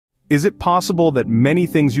Is it possible that many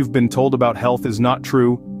things you've been told about health is not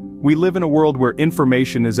true? We live in a world where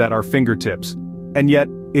information is at our fingertips, and yet,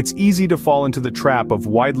 it's easy to fall into the trap of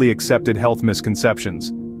widely accepted health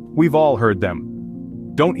misconceptions. We've all heard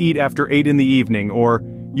them. Don't eat after 8 in the evening, or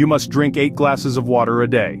you must drink 8 glasses of water a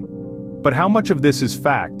day. But how much of this is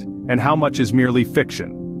fact, and how much is merely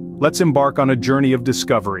fiction? Let's embark on a journey of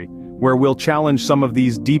discovery, where we'll challenge some of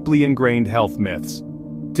these deeply ingrained health myths.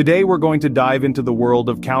 Today we're going to dive into the world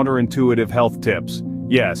of counterintuitive health tips.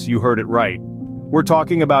 Yes, you heard it right. We're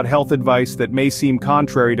talking about health advice that may seem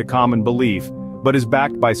contrary to common belief, but is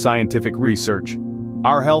backed by scientific research.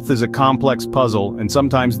 Our health is a complex puzzle, and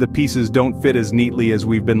sometimes the pieces don't fit as neatly as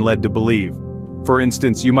we've been led to believe. For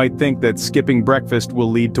instance, you might think that skipping breakfast will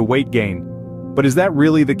lead to weight gain. But is that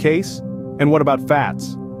really the case? And what about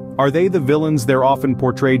fats? Are they the villains they're often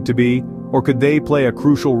portrayed to be, or could they play a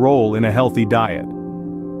crucial role in a healthy diet?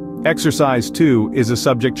 Exercise, too, is a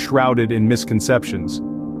subject shrouded in misconceptions.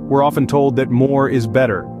 We're often told that more is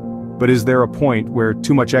better. But is there a point where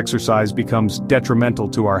too much exercise becomes detrimental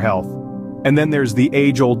to our health? And then there's the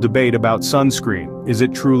age-old debate about sunscreen. Is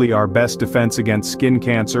it truly our best defense against skin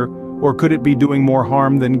cancer, or could it be doing more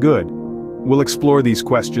harm than good? We'll explore these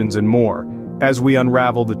questions and more, as we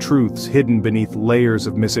unravel the truths hidden beneath layers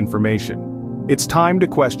of misinformation. It's time to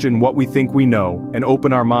question what we think we know and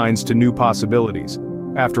open our minds to new possibilities.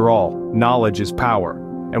 After all, knowledge is power,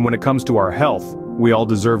 and when it comes to our health, we all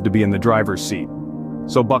deserve to be in the driver's seat.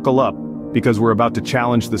 So buckle up, because we're about to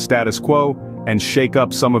challenge the status quo and shake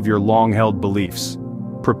up some of your long-held beliefs.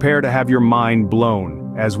 Prepare to have your mind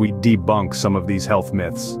blown as we debunk some of these health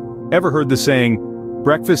myths. Ever heard the saying,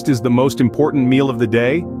 breakfast is the most important meal of the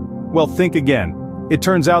day? Well, think again. It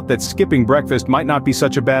turns out that skipping breakfast might not be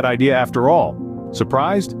such a bad idea after all.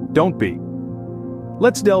 Surprised? Don't be.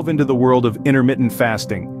 Let's delve into the world of intermittent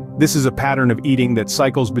fasting. This is a pattern of eating that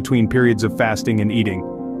cycles between periods of fasting and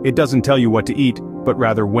eating. It doesn't tell you what to eat, but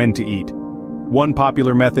rather when to eat. One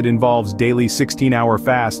popular method involves daily 16-hour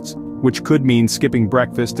fasts, which could mean skipping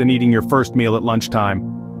breakfast and eating your first meal at lunchtime.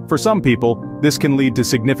 For some people, this can lead to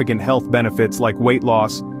significant health benefits like weight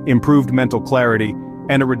loss, improved mental clarity,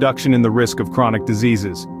 and a reduction in the risk of chronic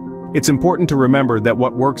diseases. It's important to remember that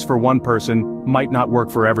what works for one person might not work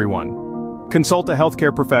for everyone. Consult a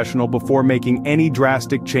healthcare professional before making any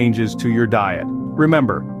drastic changes to your diet.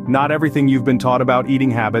 Remember, not everything you've been taught about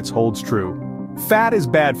eating habits holds true. Fat is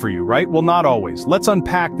bad for you, right? Well, not always. Let's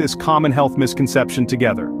unpack this common health misconception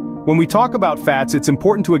together. When we talk about fats, it's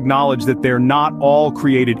important to acknowledge that they're not all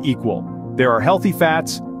created equal. There are healthy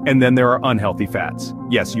fats, and then there are unhealthy fats.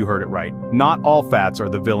 Yes, you heard it right. Not all fats are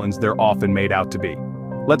the villains they're often made out to be.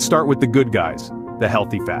 Let's start with the good guys, the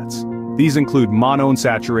healthy fats. These include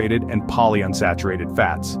monounsaturated and polyunsaturated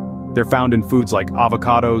fats. They're found in foods like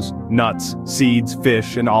avocados, nuts, seeds,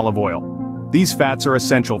 fish, and olive oil. These fats are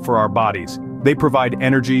essential for our bodies. They provide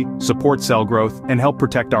energy, support cell growth, and help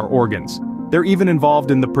protect our organs. They're even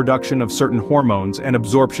involved in the production of certain hormones and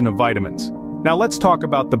absorption of vitamins. Now let's talk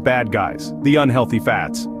about the bad guys, the unhealthy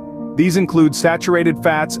fats. These include saturated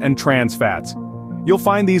fats and trans fats. You'll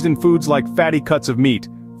find these in foods like fatty cuts of meat,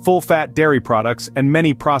 full-fat dairy products, and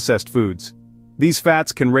many processed foods. These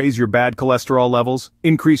fats can raise your bad cholesterol levels,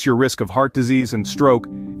 increase your risk of heart disease and stroke,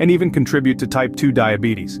 and even contribute to type 2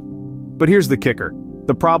 diabetes. But here's the kicker.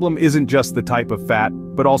 The problem isn't just the type of fat,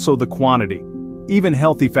 but also the quantity. Even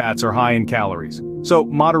healthy fats are high in calories, so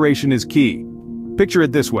moderation is key. Picture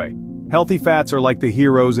it this way. Healthy fats are like the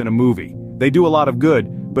heroes in a movie. They do a lot of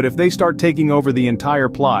good, but if they start taking over the entire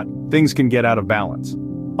plot, things can get out of balance.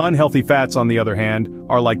 Unhealthy fats, on the other hand,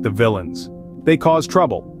 are like the villains. They cause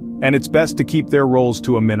trouble, and it's best to keep their roles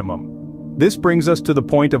to a minimum. This brings us to the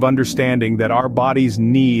point of understanding that our bodies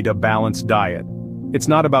need a balanced diet. It's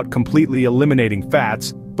not about completely eliminating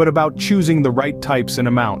fats, but about choosing the right types and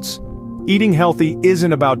amounts. Eating healthy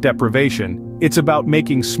isn't about deprivation, it's about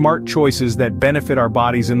making smart choices that benefit our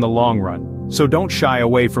bodies in the long run. So don't shy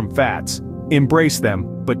away from fats. Embrace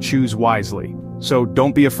them, but choose wisely. So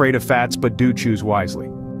don't be afraid of fats, but do choose wisely.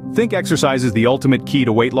 Think exercise is the ultimate key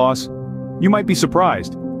to weight loss? You might be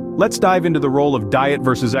surprised. Let's dive into the role of diet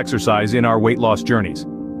versus exercise in our weight loss journeys.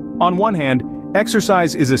 On one hand,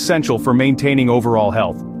 exercise is essential for maintaining overall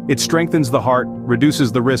health. It strengthens the heart,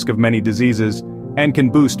 reduces the risk of many diseases, and can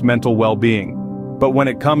boost mental well-being. But when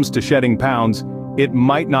it comes to shedding pounds, it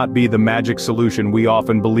might not be the magic solution we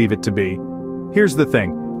often believe it to be. Here's the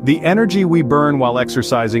thing. The energy we burn while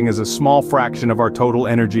exercising is a small fraction of our total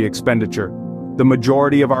energy expenditure. The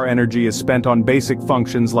majority of our energy is spent on basic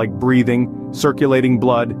functions like breathing, circulating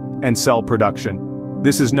blood, and cell production.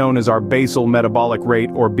 This is known as our basal metabolic rate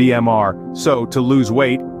or BMR, so to lose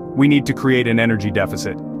weight, we need to create an energy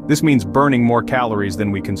deficit. This means burning more calories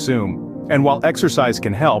than we consume. And while exercise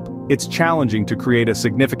can help, it's challenging to create a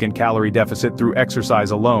significant calorie deficit through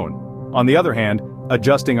exercise alone. On the other hand,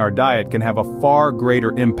 adjusting our diet can have a far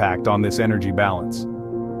greater impact on this energy balance.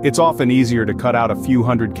 It's often easier to cut out a few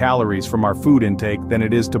hundred calories from our food intake than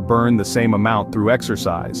it is to burn the same amount through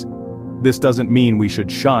exercise. This doesn't mean we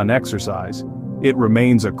should shun exercise. It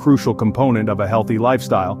remains a crucial component of a healthy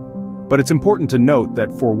lifestyle. But it's important to note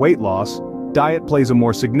that for weight loss, diet plays a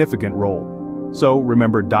more significant role. So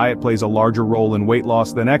remember, diet plays a larger role in weight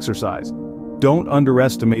loss than exercise. Don't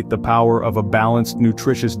underestimate the power of a balanced,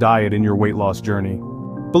 nutritious diet in your weight loss journey.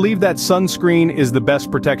 Believe that sunscreen is the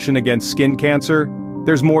best protection against skin cancer?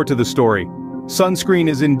 There's more to the story. Sunscreen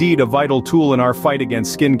is indeed a vital tool in our fight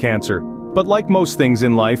against skin cancer. But like most things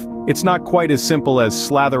in life, it's not quite as simple as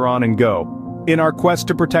slather on and go. In our quest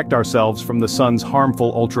to protect ourselves from the sun's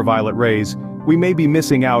harmful ultraviolet rays, we may be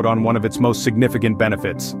missing out on one of its most significant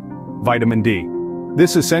benefits: vitamin D.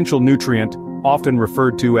 This essential nutrient, often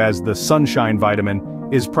referred to as the sunshine vitamin,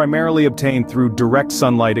 is primarily obtained through direct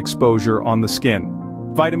sunlight exposure on the skin.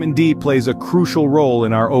 Vitamin D plays a crucial role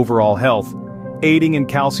in our overall health, aiding in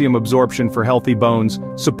calcium absorption for healthy bones,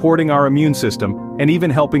 supporting our immune system, and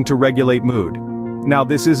even helping to regulate mood. Now,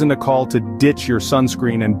 this isn't a call to ditch your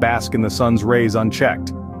sunscreen and bask in the sun's rays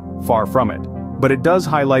unchecked. Far from it. But it does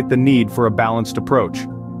highlight the need for a balanced approach.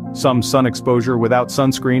 Some sun exposure without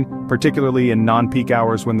sunscreen, particularly in non-peak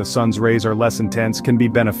hours when the sun's rays are less intense, can be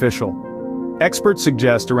beneficial. Experts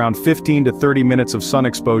suggest around 15 to 30 minutes of sun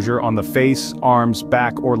exposure on the face, arms,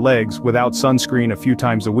 back, or legs without sunscreen a few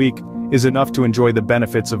times a week is enough to enjoy the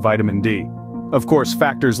benefits of vitamin D. Of course,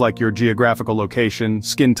 factors like your geographical location,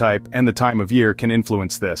 skin type, and the time of year can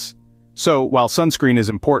influence this. So, while sunscreen is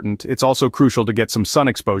important, it's also crucial to get some sun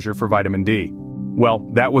exposure for vitamin D. Well,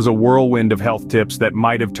 that was a whirlwind of health tips that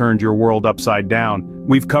might have turned your world upside down.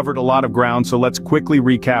 We've covered a lot of ground, so let's quickly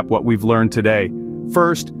recap what we've learned today.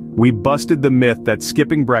 First, we busted the myth that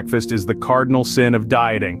skipping breakfast is the cardinal sin of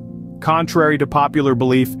dieting. Contrary to popular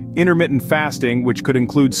belief, intermittent fasting, which could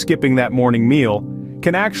include skipping that morning meal,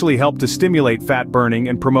 can actually help to stimulate fat burning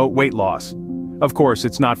and promote weight loss. Of course,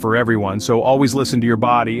 it's not for everyone, so always listen to your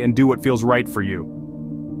body and do what feels right for you.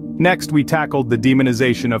 Next, we tackled the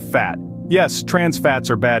demonization of fat. Yes, trans fats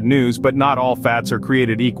are bad news, but not all fats are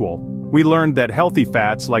created equal. We learned that healthy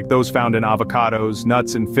fats, like those found in avocados,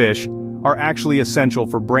 nuts, and fish, are actually essential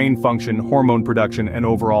for brain function, hormone production, and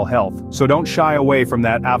overall health, so don't shy away from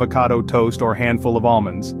that avocado toast or handful of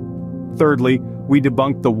almonds. Thirdly, we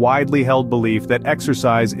debunked the widely held belief that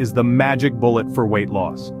exercise is the magic bullet for weight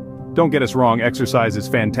loss. Don't get us wrong, exercise is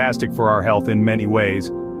fantastic for our health in many ways.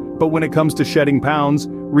 But when it comes to shedding pounds,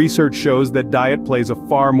 research shows that diet plays a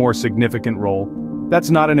far more significant role.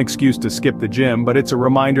 That's not an excuse to skip the gym, but it's a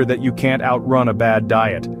reminder that you can't outrun a bad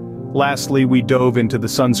diet. Lastly, we dove into the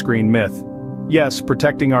sunscreen myth. Yes,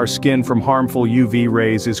 protecting our skin from harmful UV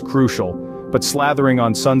rays is crucial, but slathering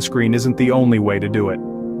on sunscreen isn't the only way to do it.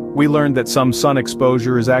 We learned that some sun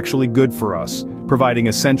exposure is actually good for us, providing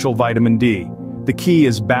essential vitamin D. The key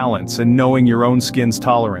is balance and knowing your own skin's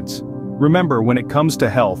tolerance. Remember, when it comes to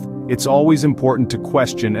health, it's always important to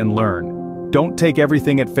question and learn. Don't take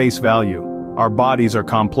everything at face value. Our bodies are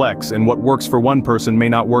complex, and what works for one person may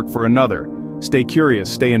not work for another. Stay curious,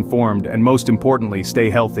 stay informed, and most importantly, stay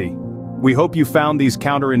healthy. We hope you found these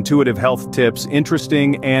counterintuitive health tips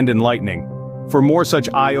interesting and enlightening. For more such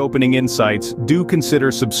eye-opening insights, do consider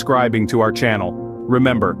subscribing to our channel.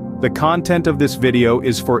 Remember, the content of this video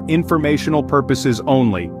is for informational purposes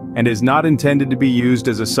only, and is not intended to be used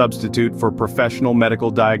as a substitute for professional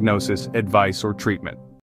medical diagnosis, advice, or treatment.